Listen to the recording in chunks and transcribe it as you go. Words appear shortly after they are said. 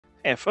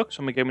Hey folks,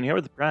 I'm Gaming here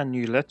with a brand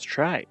new Let's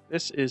Try.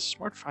 This is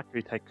Smart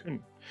Factory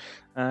Tycoon.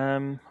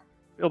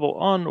 Available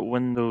on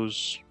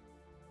Windows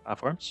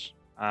platforms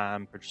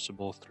and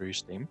purchasable through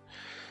Steam.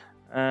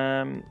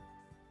 Um,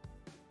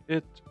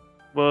 it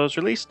was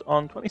released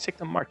on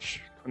 26th of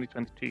March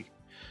 2022.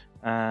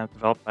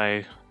 Developed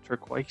by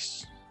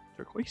Turquoise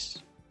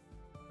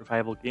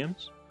Revival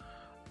Games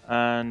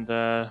and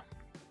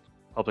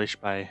published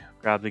by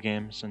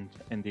GrabTheGames and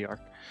IndieArk.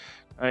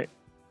 Right.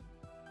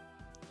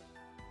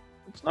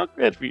 It's not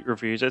great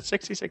reviews. It's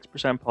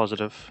 66%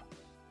 positive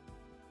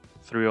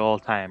through all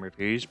time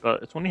reviews,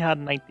 but it's only had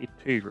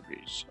 92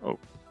 reviews. Oh.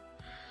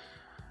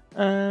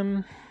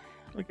 I'll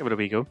give it a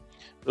wee go.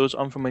 Those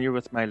unfamiliar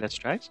with my Let's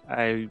Tries,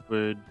 I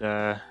would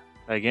play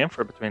a game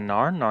for between an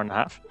hour and a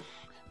half.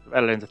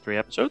 Divided into 3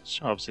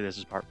 episodes. Obviously, this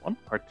is part 1.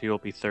 Part 2 will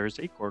be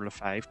Thursday, 4 to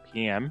 5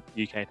 p.m.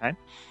 UK time.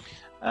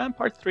 And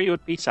part 3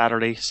 would be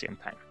Saturday, same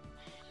time.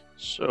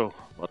 So,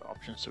 what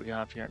options do we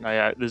have here? Now,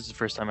 yeah, this is the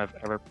first time I've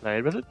ever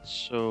played with it,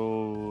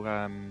 so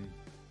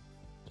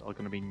it's all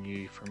going to be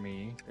new for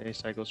me. Day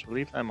cycles, we'll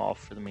leave them off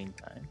for the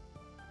meantime.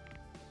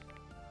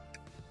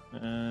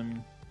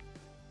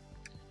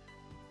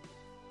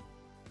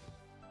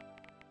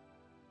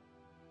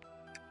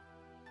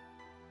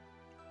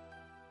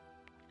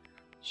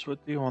 So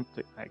what do you want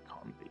the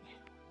icon be?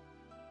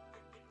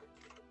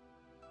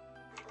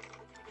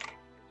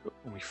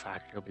 Only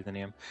factory will be the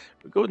name.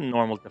 We'll go with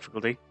normal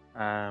difficulty.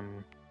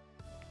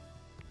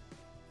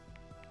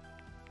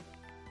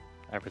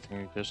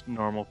 Everything just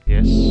normal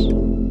pace.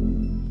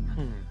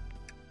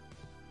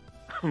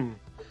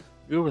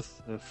 Go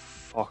with the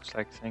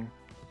fox-like thing.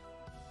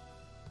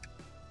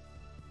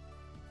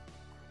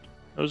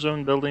 No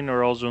zone building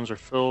or all zones are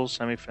full.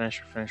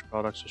 Semi-finished or finished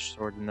products are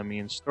stored in the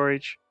main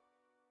storage.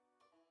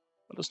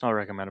 But it's not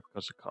recommended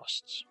because of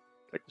costs.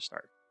 Click to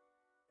start.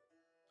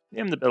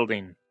 Name the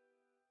building.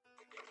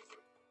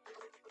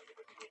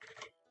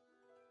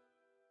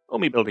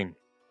 Omi building.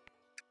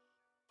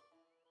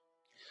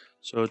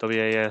 So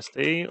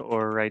WASD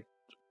or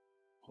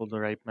hold the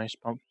right mouse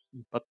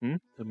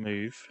button to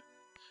move.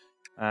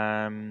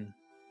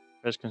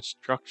 Press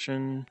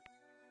construction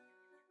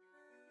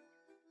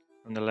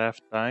from the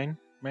left down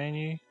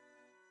menu.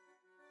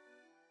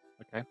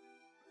 Okay.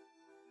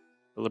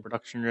 Build a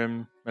production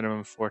room,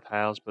 minimum 4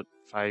 tiles, but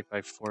 5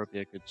 by 4 would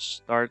be a good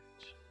start.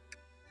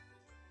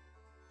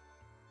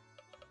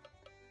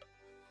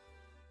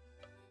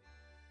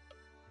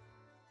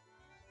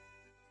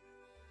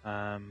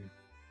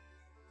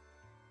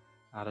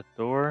 Add a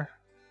door.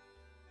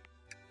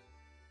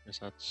 Guess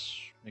that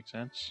makes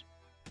sense.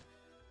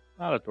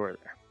 Add a door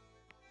there.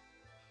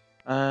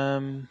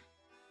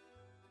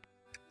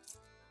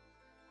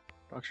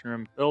 Production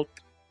room built.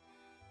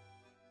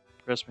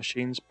 Press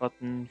machines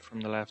button from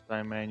the left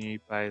down menu.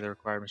 Buy the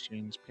required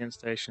machines. Paint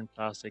station,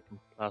 plastic, and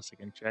plastic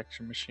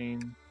injection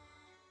machine.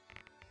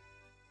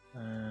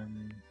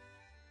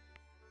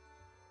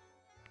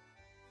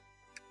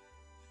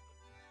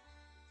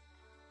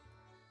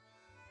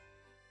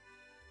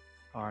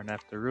 R and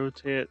F to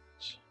rotate.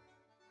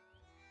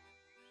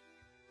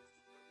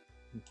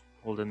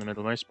 Hold in the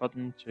middle mouse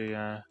button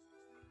to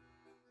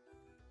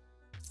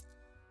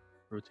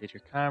rotate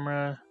your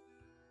camera.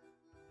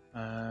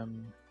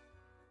 And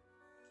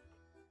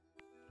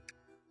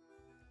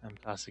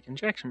plastic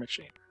injection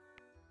machine.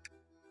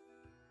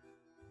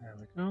 There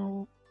we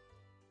go.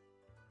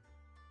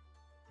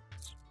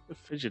 It's a bit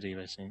fidgety,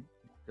 I think,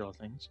 the other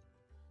things.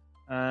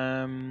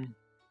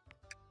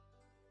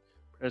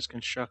 Press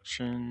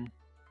construction.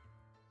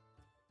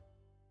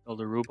 Build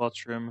a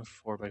robots room.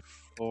 4 by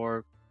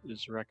 4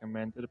 is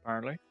recommended,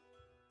 apparently.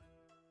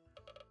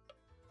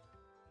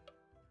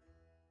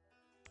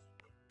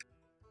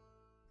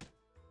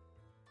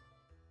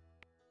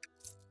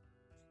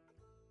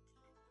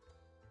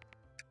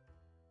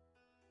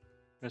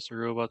 Press the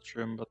robots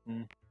room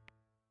button.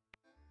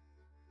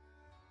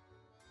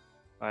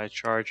 Buy a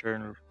charger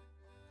and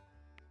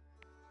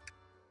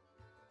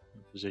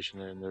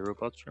position it in the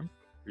robots room,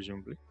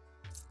 presumably.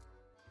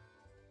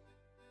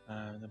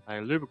 Then buy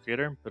a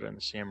lubricator and put it in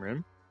the same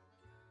room.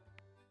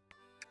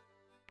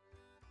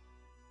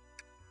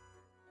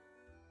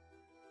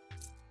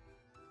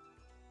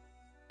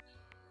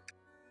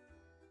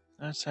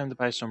 Now it's time to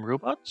buy some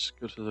robots.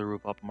 Go to the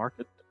robot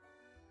market.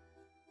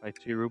 Buy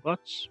 2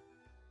 robots.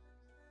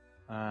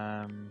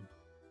 How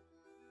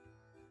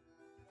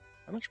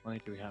much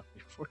money do we have?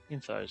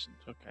 14,000.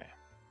 Okay.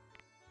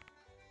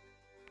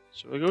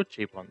 So we'll go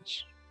cheap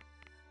ones.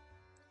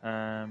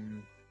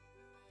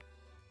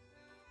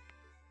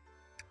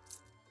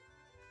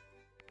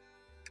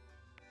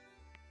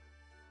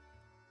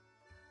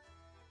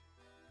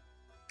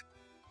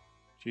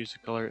 Choose the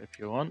color if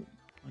you want.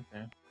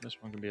 Okay,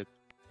 this one can be a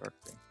dark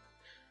thing.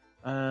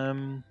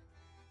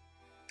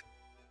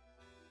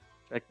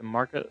 Check the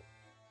market.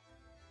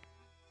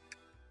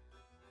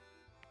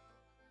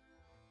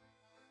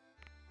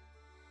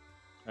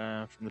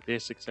 From the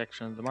basic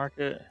section of the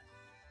market.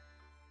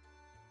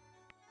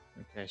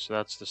 Okay, so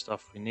that's the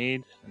stuff we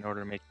need in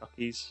order to make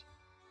duckies.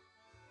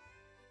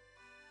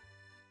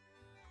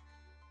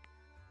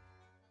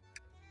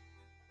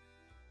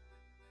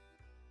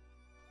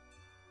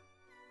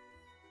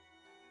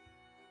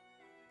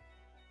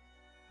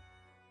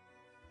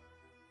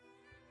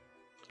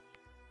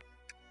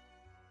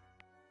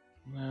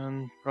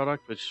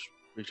 product, which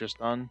we've just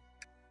done.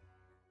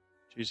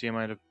 Choose the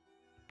amount of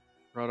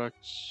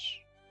products.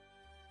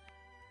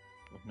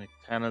 We'll make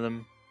 10 of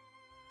them.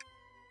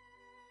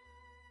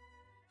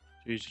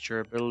 Choose the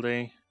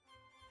durability.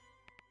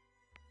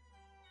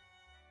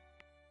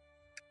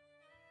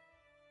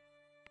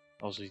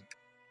 Obviously,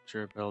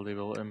 durability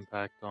will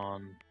impact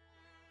on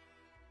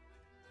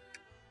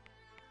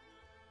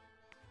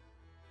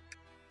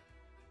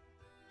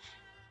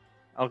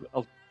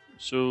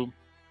so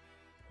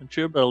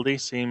durability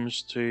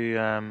seems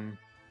to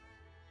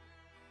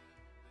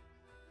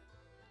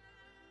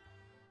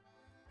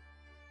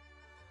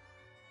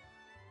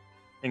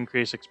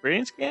increase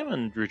experience gain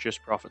and reduce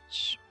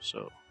profits.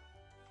 So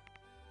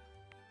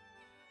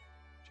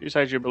choose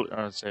high durability.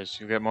 It says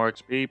you get more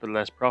XP but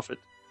less profit.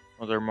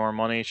 Or more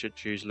money, you should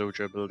choose low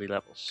durability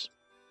levels.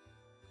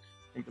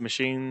 I think the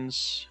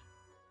machines.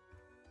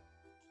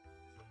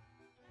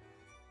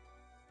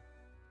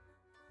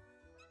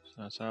 So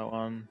that's that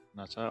one.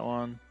 That's that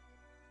one.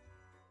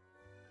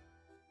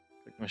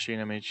 Click machine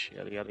image.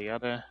 Yada yada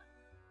yada.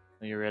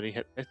 When you're ready,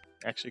 hit it.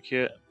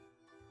 Execute.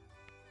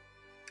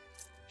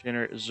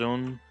 Generate a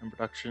zone in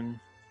production.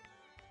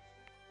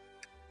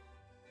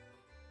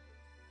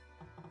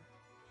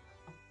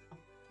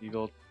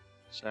 Default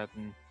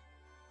setting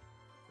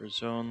for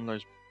zone.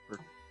 There's for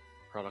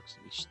products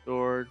to be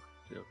stored.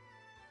 Do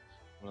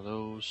one of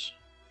those.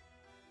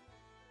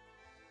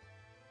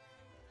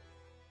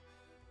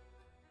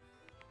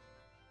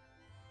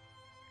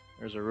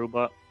 There's a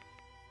robot.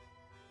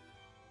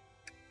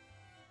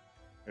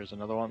 There's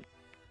another one.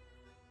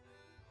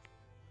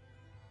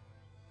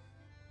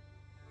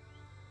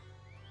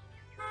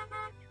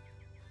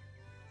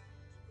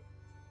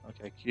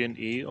 Okay, Q and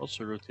E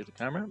also rotate the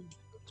camera.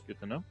 That's good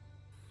to know.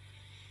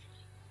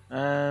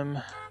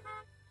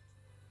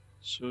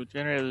 So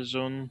generate a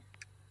zone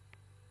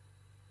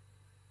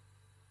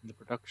in the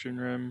production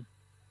room.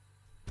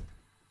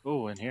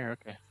 Oh, in here,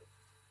 okay.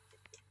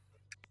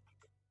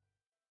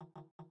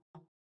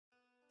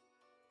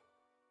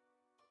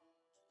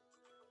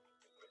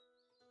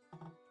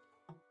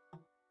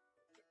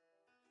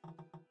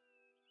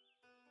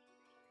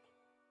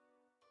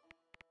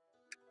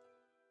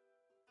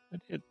 I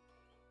did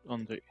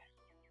undo.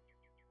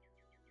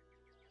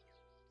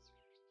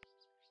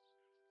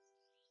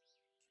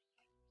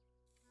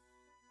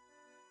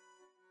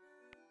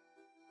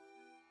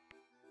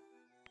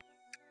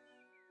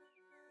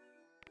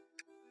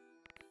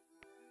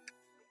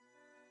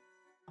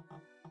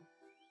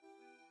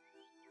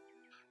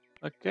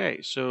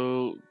 Okay,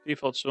 so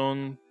default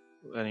zone,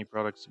 any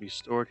products to be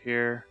stored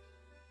here.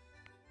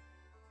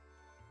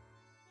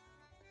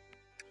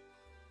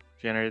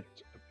 Generate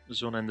a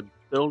zone in the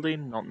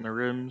building, not in the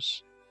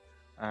rooms.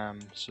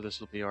 So this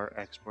will be our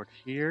export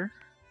here.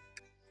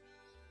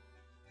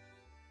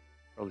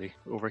 Probably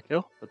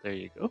overkill, but there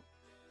you go.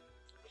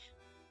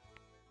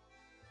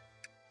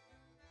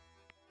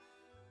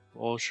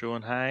 Wall show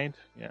and hide,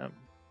 yeah.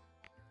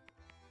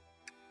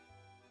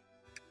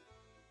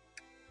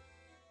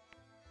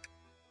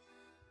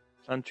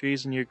 Plant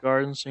trees in your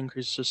gardens to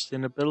increase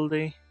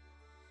sustainability.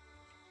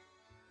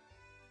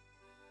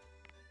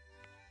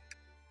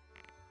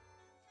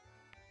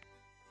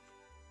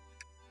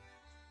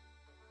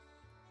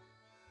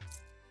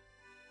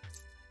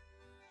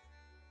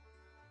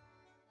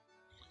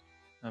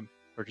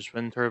 Purchase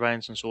wind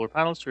turbines and solar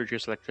panels to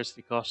reduce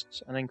electricity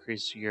costs and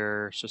increase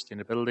your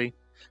sustainability.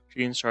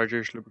 Machines,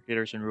 chargers,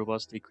 lubricators, and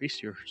robots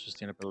decrease your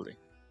sustainability.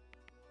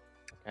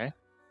 Okay.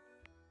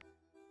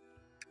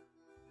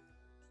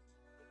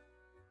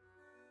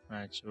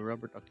 Alright, so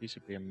rubber duck needs to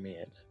be a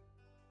maid.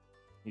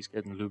 He's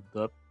getting lubed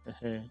up.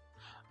 So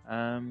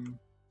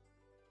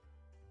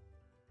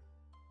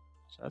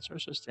that's our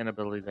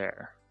sustainability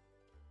there.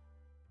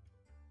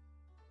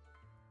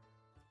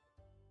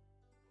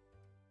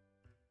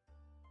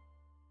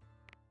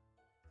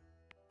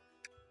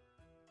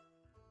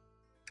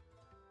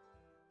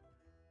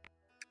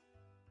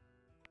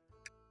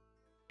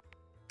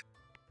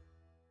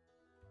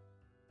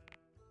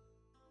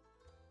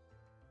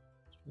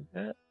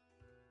 Okay.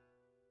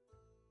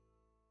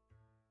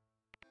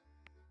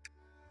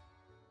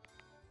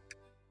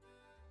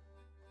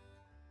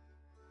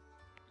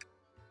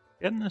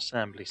 Get an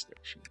assembly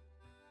station.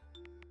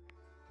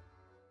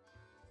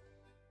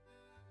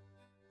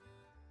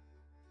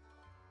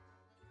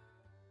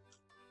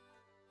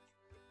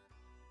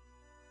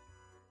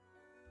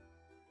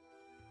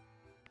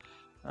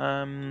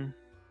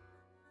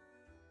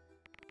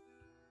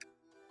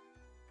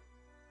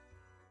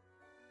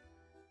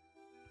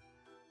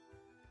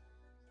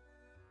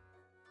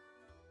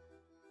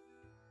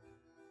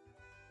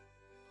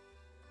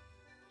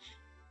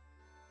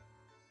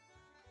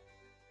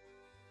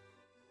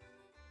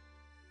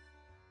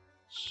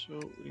 So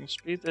we can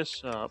speed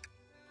this up.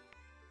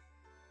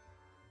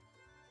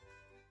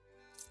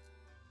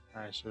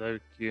 Alright, so they're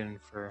queuing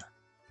for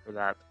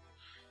that.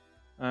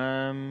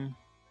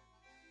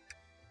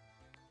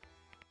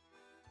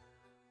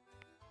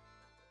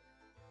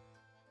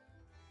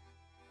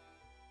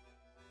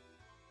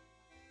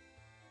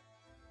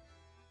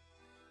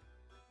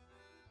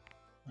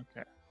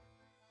 Okay.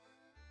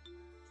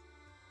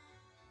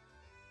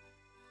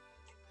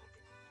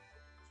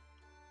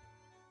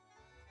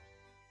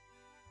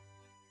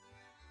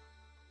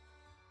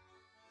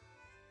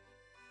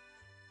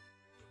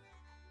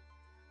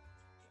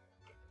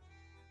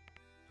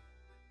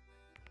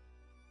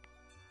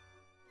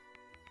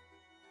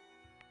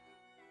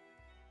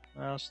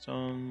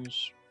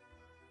 Milestones.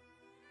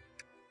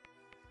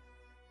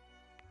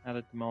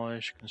 Added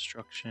demolish,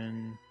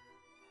 construction,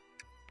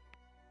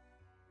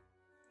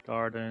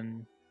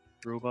 garden,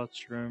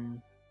 robots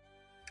room,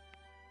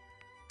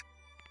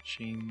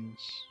 machines.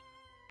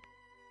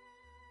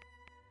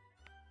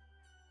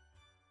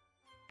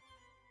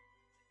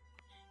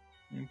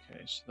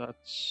 Okay, so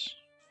that's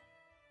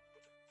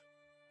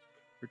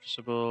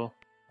purchasable,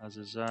 as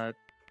is that.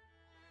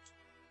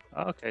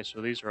 Okay,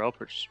 so these are all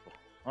purchasable.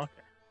 Okay.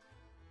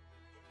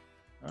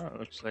 Oh, it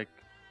looks like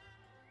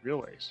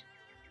railways.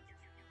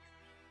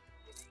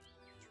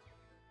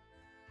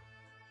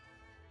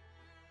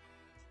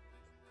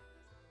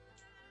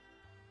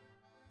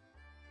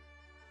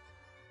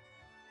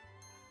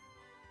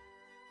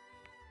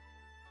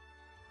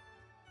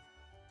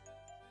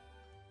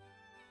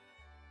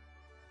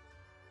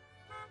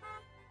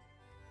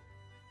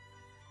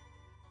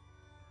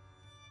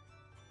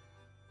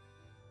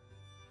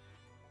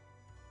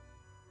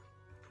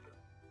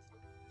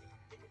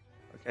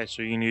 Okay,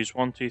 so you can use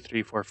 1, 2,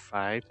 3, 4,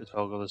 5 to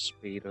toggle the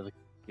speed of the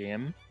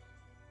game.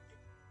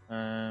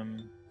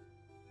 Um,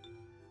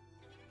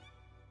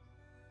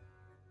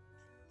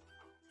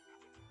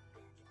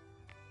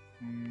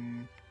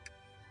 hmm,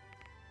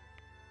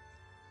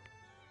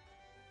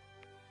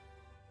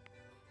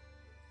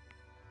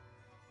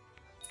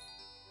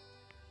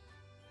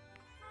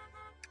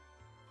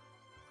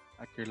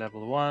 Actor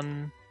level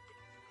 1.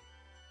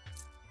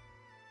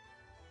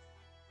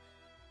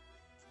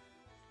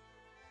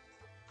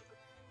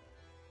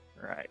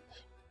 Right.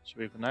 So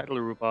we have an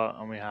idle robot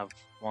and we have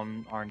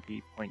 1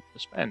 R&D point to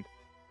spend.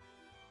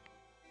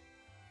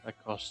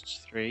 That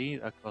costs 3,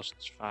 that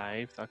costs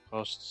 5, that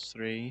costs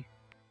 3.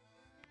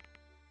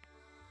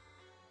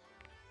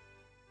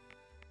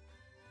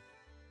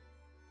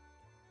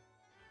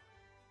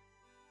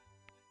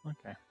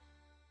 Okay.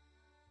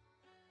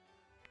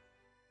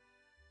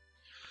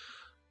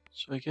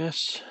 So I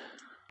guess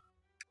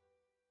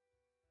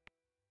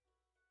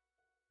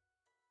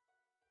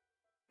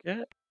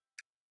get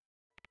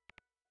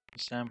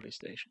assembly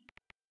station.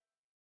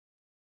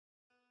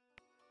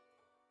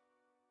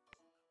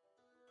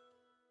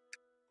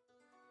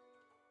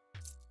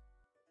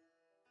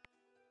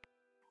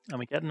 And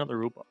we get another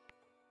robot.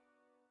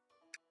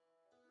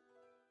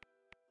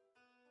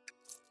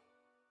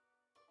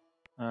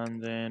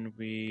 And then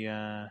we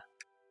and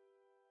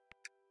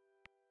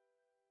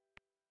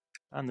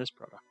this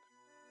product.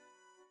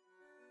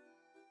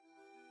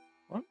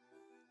 What?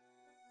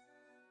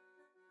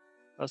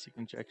 Plastic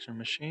injection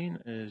machine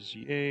is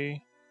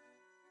yay.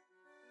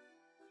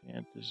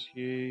 Ant is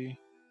yay.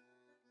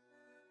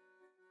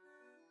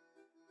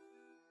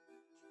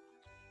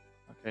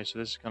 Okay, so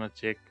this is gonna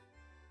take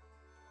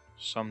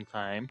some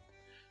time.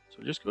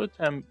 So just go to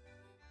temp.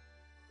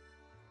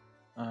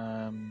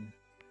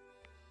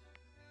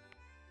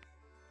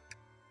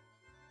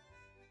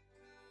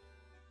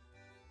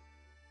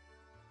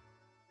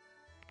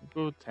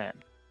 Go 10.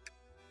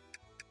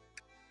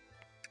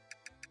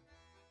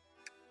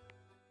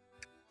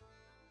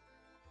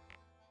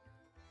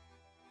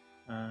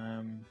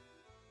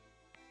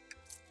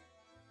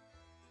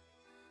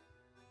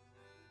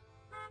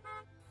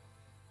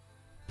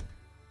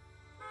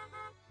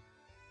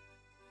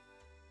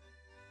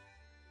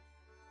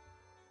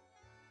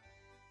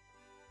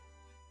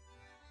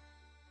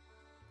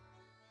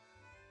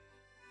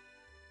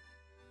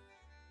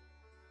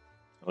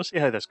 We'll see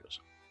how this goes.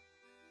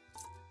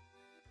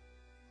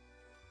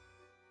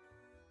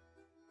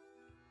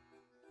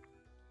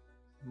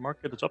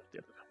 Market is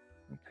updated.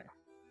 Okay.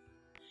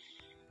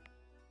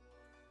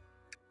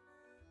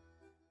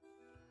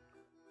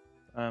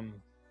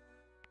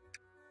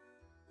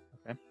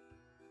 Okay.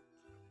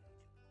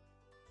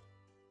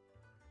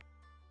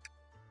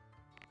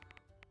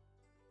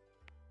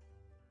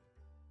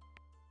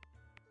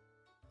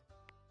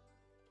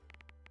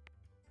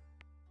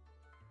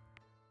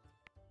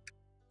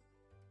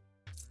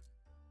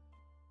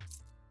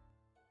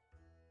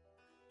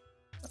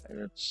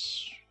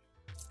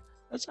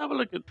 Let's have a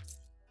look at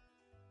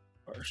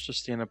our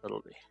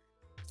sustainability.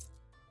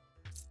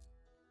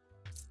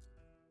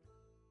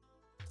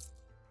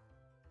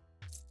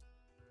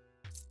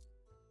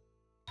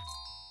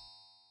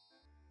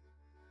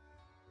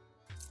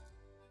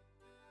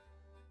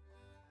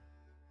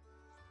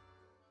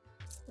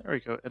 There we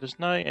go. It is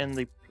now in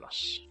the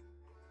plus.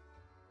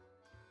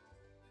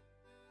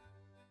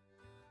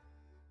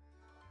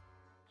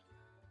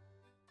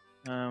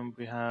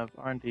 We have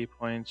R&D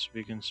points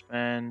we can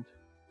spend.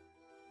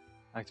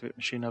 Activate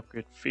machine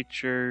upgrade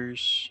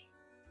features.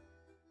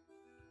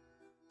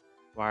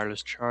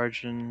 Wireless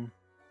charging.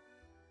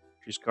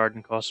 Reduce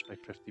garden costs by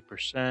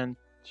 50%.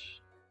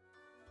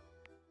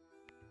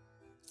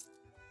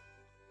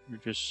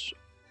 Reduce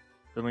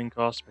billing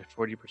costs by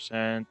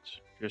 40%.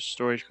 Reduce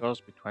storage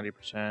costs by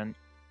 20%.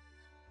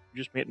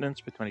 Reduce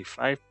maintenance by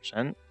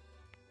 25%.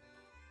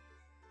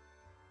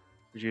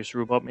 Reduce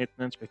robot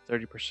maintenance by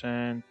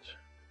 30%.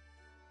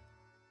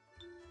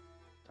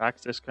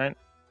 Tax discount.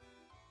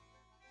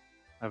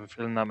 I have a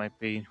feeling that might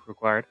be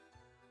required.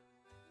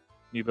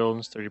 New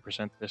buildings,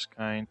 30%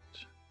 discount.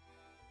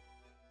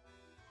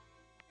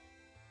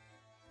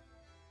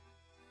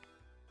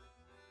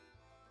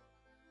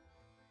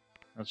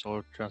 That's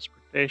all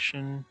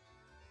transportation.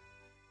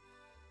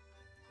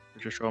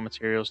 Reduce raw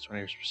materials,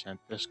 20%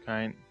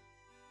 discount.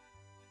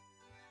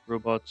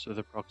 Robots with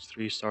approx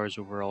 3 stars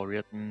overall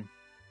rating.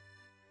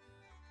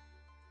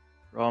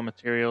 Raw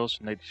materials,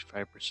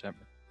 95%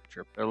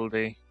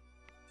 durability.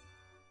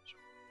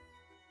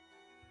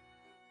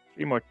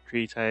 3 more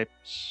tree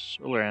types.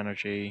 Solar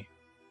energy.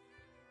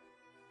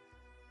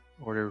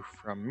 Order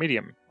from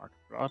medium market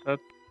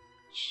products.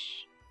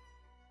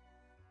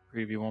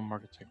 Preview 1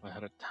 market cycle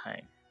ahead of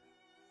time.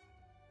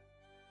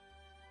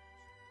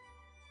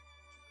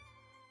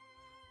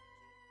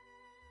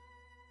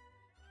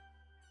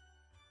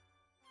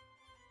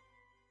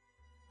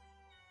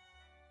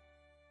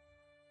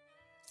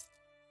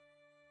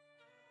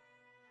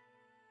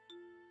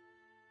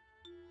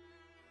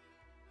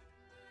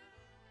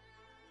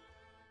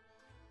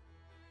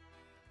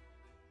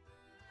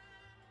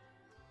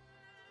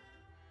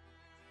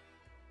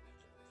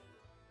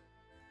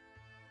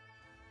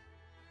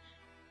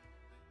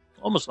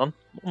 Almost done.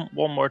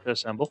 One more to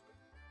assemble.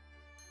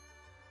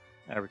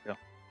 There we go.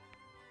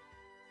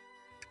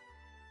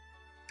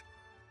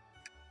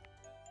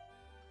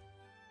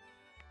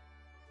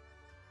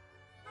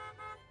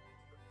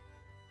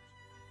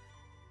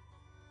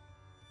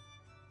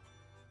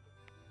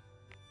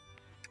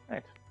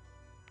 Right.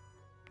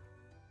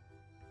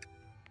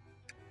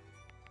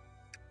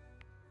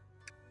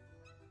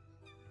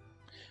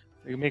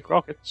 We can make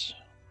rockets.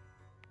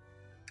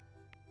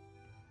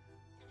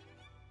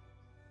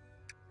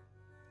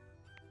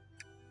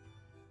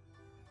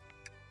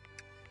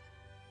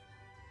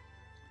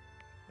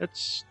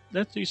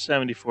 Let's do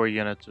 74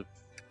 units of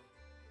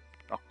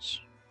rocks.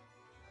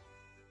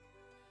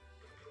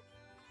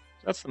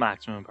 That's the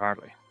maximum,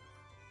 apparently.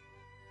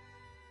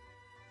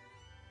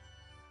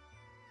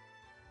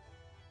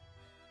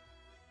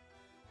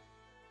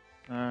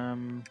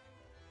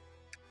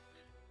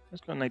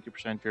 Let's go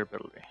 90%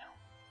 durability.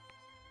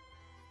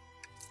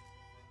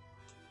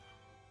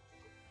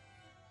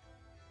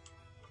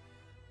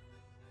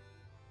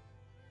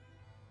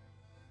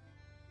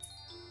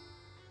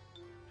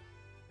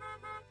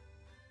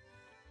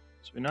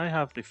 So we now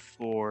have the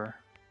 4.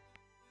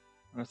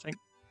 And I think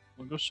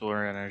we'll go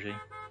solar energy.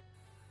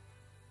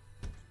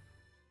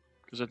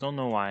 Because I don't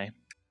know why.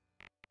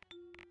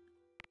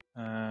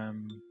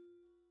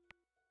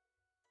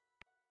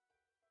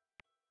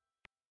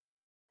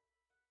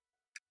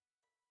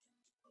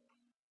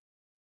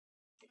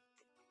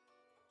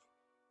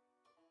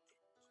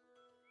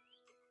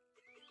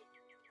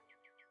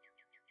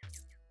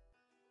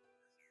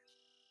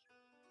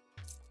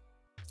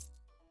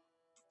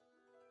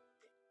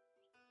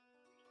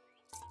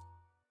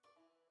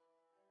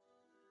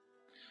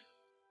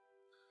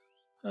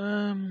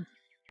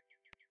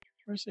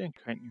 Where's the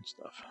accounting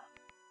stuff?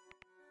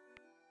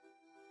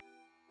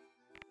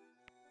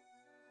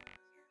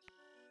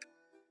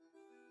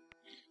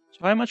 So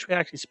how much we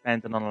actually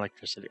spent on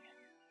electricity?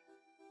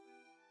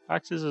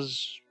 Taxes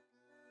is...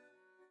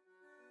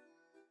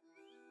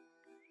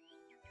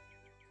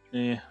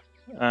 Yeah.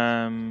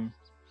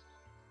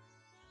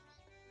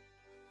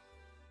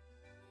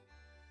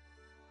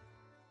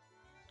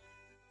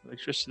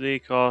 Electricity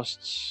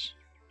costs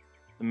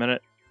a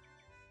minute.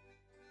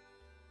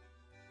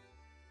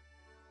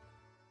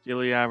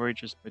 Daily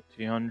average is about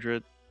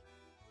 200.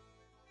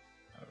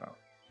 I don't know.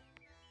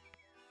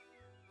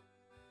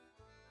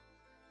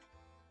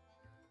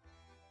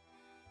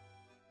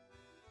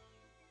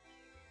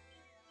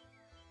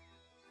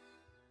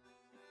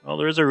 Well,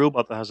 there is a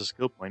robot that has a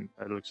skill point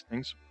by the looks of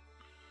things.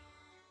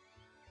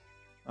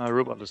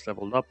 Robot is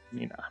leveled up.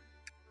 Nina.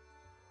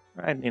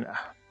 Right, Nina.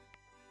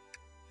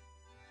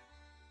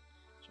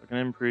 So I can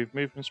improve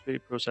movement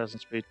speed, processing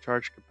speed,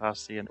 charge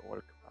capacity, and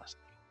oil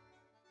capacity.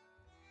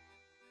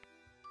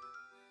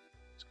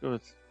 Let's go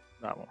with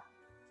that one.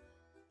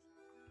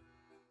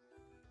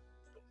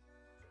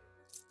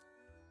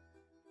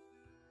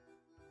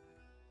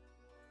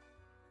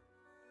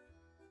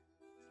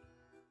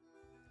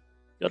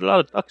 Got a lot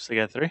of ducks to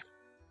get through.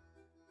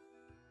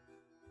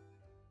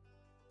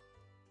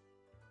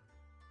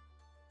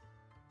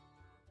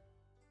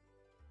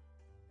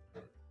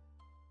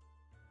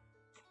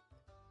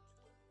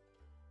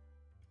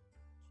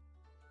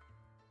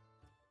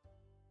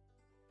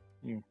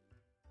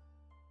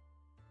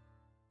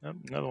 Yep,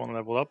 another one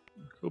leveled up.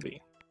 Kobe.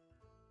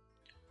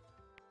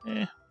 Go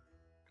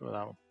with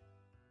that one.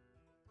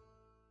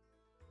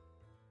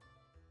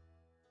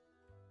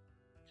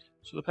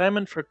 So the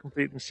payment for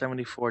completing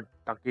 74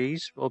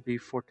 duckies will be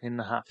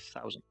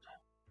 14,500.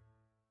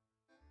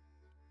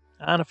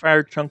 And a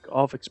fair chunk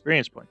of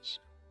experience points.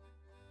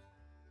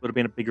 Would have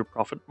been a bigger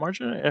profit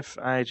margin if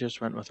I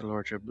just went with a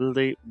larger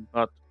ability,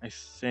 but I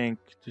think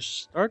to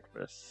start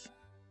with,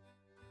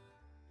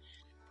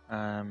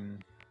 so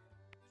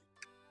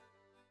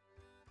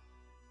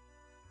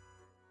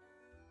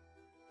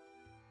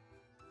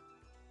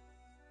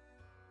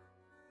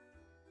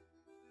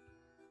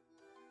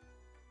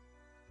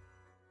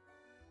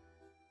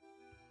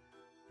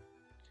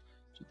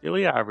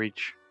daily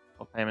average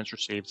of payments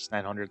received is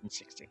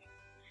 960.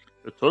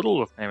 The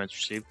total of payments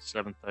received is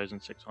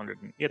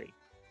 7,680.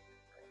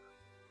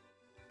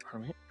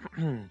 Pardon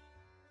me.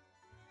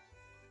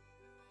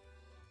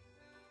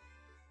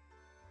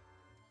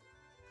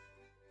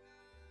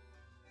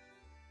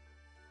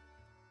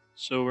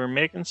 So we're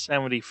making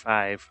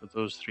 75 for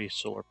those 3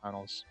 solar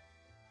panels.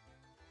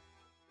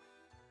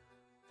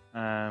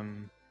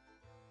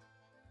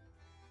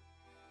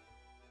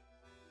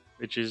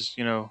 Which is,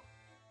 you know,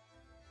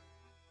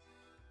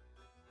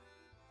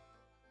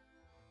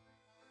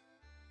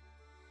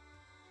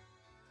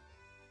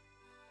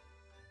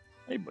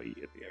 hey boy,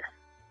 up here.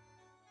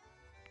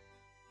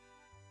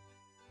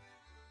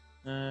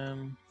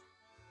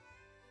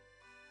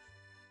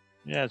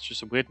 Yeah, it's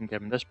just a waiting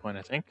game at this point,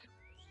 I think.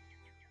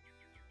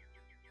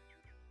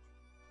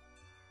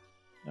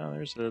 Oh,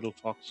 there's the little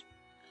fox.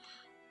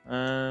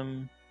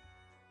 So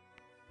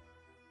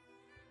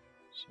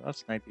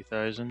that's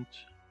 90,000.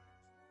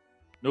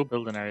 No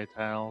building area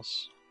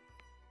tiles.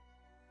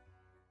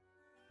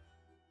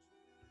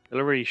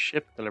 Delivery,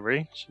 ship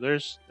delivery. So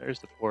there's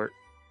the port.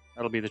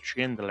 That'll be the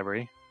train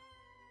delivery.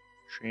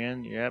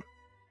 Train, yep.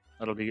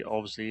 That'll be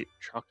obviously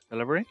truck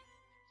delivery.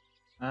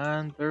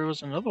 And there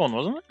was another one,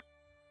 wasn't it?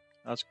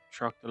 That's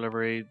truck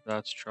delivery.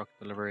 That's truck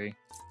delivery.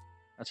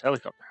 That's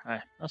helicopter.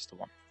 Aye, that's the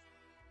one.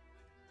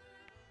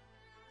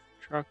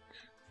 Truck.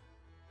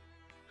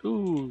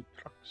 2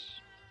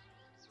 trucks.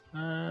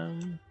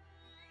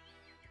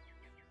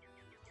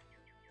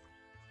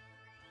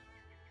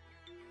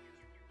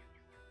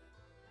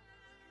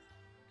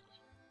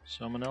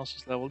 Someone else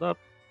is leveled up.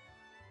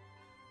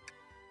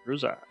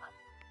 Ruza.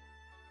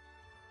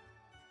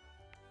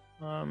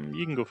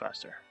 You can go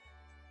faster.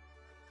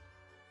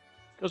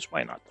 Because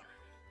why not?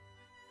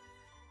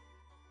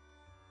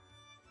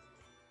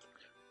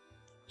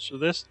 So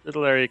this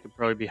little area could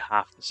probably be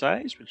half the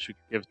size, which would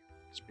give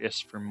space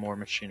for more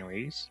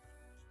machineries.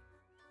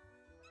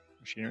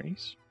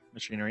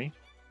 Machinery.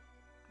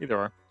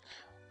 Either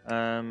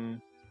or.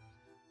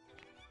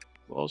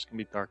 Walls can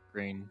be dark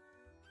green.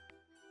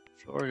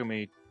 Floor can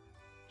be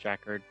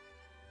checkered.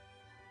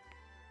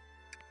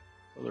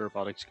 Other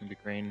robotics can be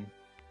green.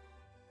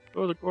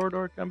 Oh, the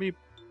corridor can be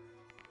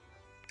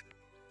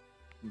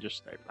just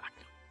stay black.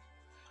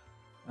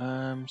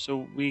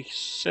 So we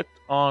sit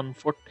on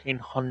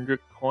 1,400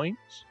 coins.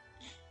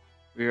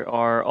 We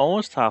are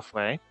almost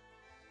halfway.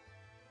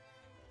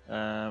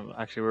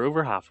 Actually, we're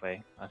over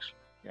halfway. Actually,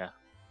 yeah.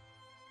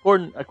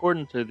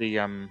 According to the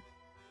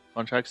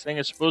contracts thing,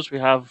 I suppose we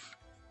have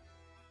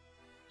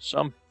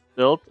some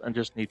built and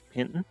just need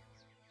painting.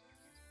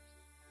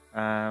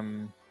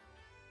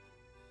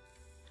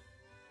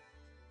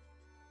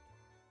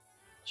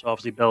 So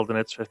obviously building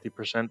it's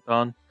 50%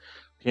 done,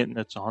 painting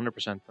it's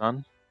 100%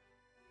 done.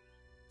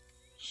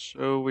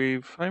 So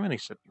we've how many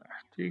sitting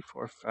there? 3,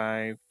 4,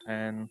 5,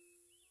 10,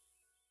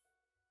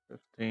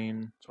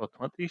 15, so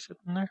 20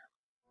 sitting there.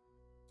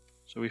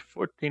 So we've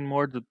 14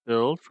 more to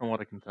build from what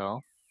I can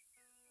tell.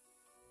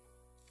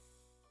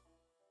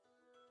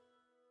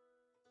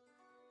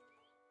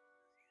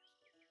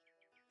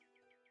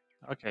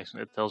 Okay, so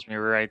it tells me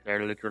right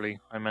there literally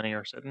how many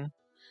are sitting.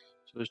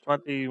 So there's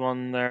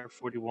 21 there,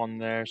 41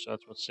 there, so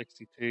that's what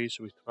 62,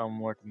 so we've 12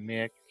 more to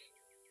make.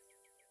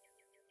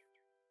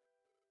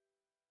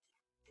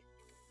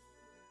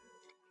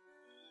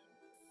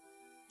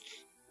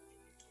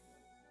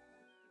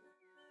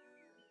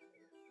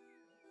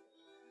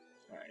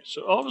 Alright,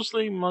 so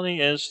obviously money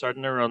is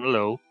starting to run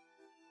low.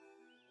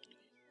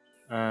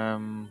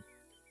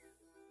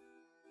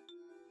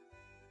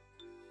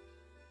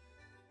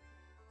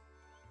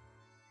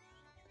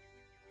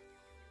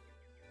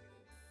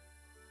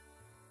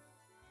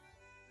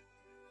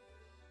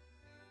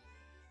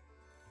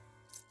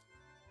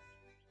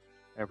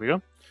 There we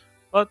go.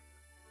 But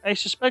I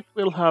suspect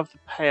we'll have the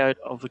payout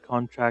of the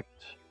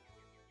contract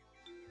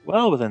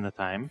well within the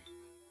time.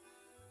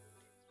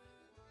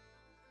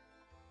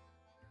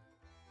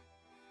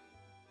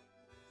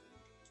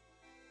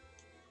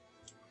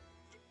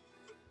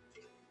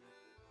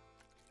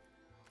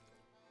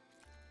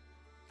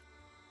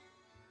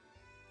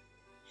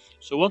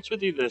 So once we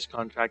do this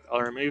contract,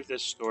 I'll remove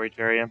this storage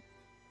area.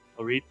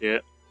 I'll redo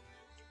it,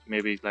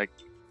 maybe like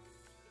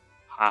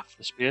half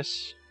the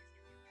space,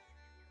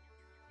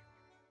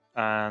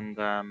 and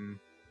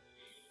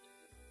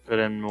put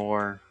in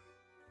more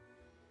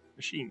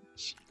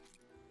machines.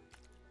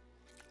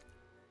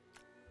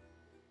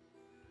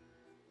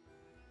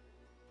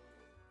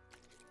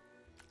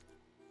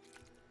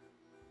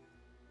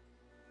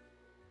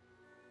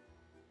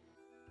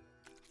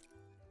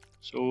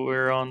 So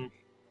we're on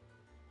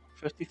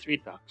 53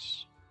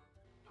 ducks,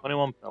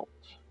 21 built.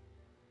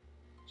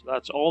 So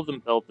that's all of them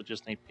built, they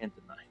just need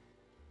painted now.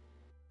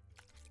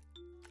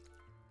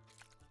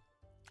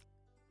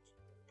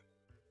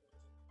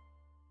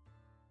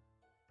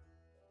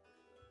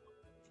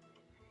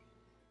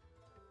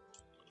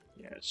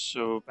 Yeah,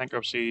 so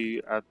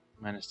bankruptcy at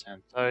minus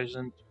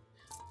 10,000,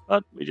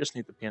 but we just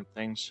need to paint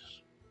things.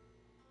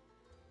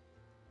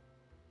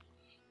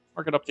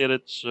 Market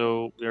updated,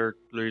 so we're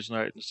losing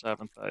out in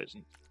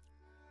 7,000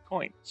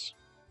 coins.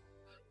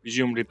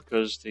 Presumably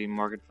because the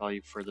market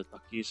value for the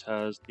duckies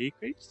has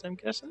decreased, I'm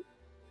guessing.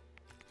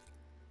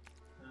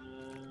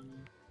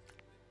 Um,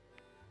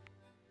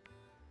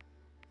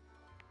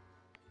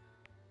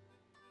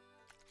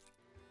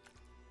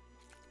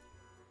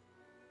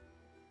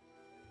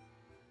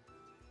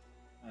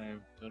 I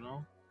don't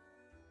know.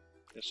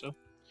 Guess so.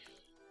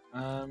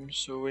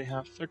 So we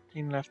have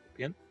 13 left to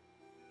paint.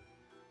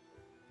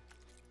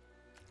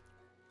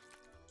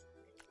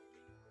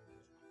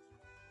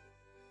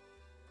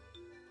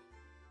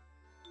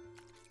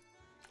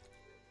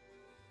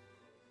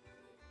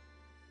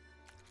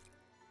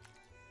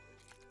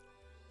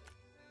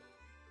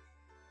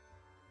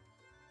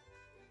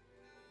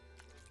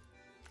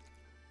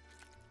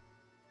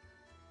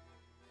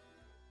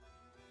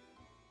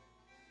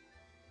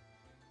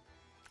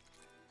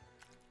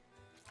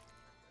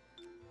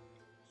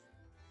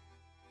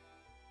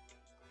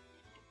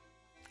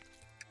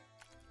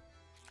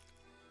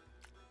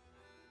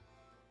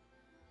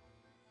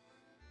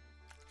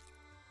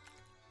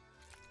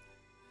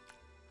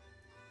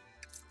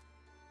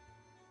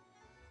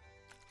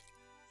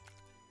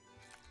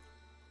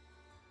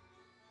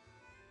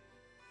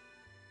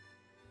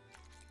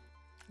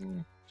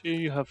 So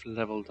you have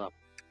leveled up.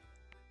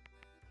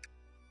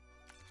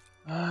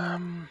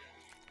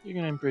 You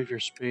can improve your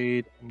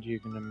speed, and you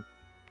can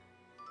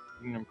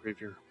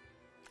improve your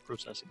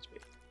processing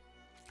speed.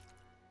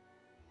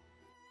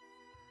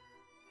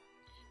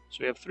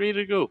 So we have 3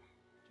 to go.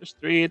 Just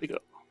 3 to go.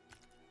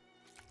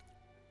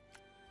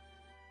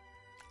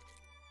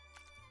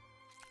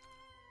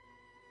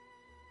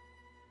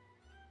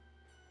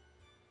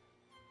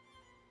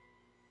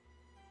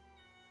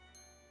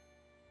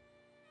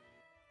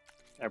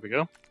 There we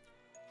go.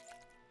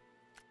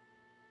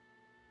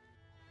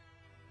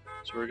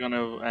 So we're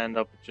gonna end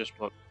up with just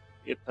what,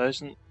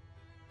 8,000? A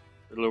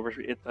little over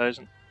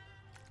 8,000.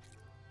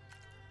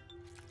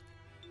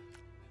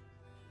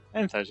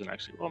 10,000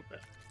 actually, won't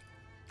it?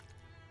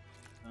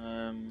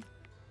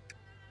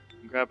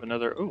 Grab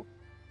another. Oh,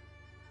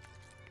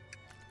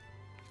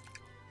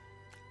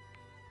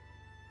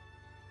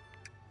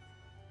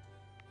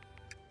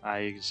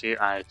 I can see it.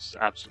 It's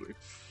absolutely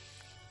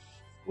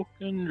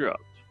fucking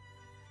dropped.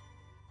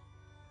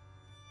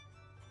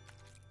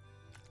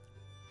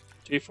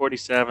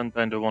 247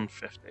 down to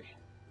 150.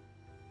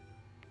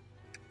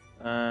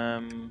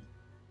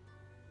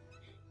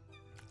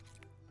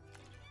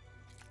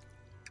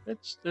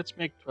 Let's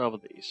make 12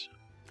 of these.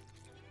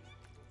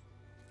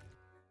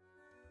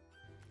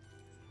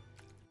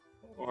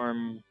 Or